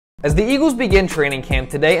As the Eagles begin training camp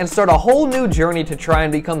today and start a whole new journey to try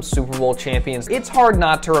and become Super Bowl champions, it's hard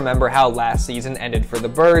not to remember how last season ended for the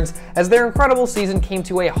Birds, as their incredible season came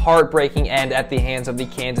to a heartbreaking end at the hands of the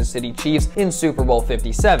Kansas City Chiefs in Super Bowl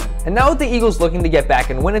 57. And now with the Eagles looking to get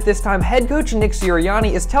back and win it this time, head coach Nick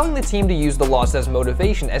Sirianni is telling the team to use the loss as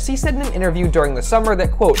motivation, as he said in an interview during the summer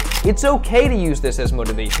that, quote, "It's okay to use this as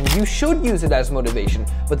motivation, you should use it as motivation,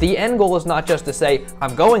 but the end goal is not just to say,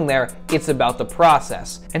 I'm going there, it's about the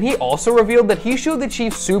process." And he also revealed that he showed the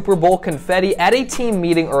Chiefs Super Bowl confetti at a team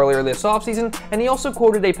meeting earlier this offseason, and he also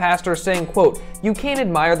quoted a pastor saying, quote, "You can't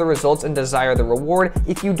admire the results and desire the reward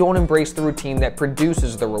if you don't embrace the routine that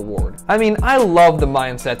produces the reward." I mean, I love the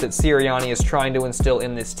mindset that Sirianni is trying to instill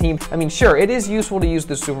in this team. I mean, sure, it is useful to use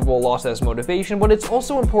the Super Bowl loss as motivation, but it's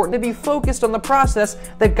also important to be focused on the process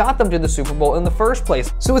that got them to the Super Bowl in the first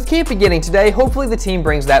place. So with camp beginning today, hopefully the team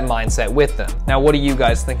brings that mindset with them. Now, what do you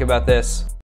guys think about this?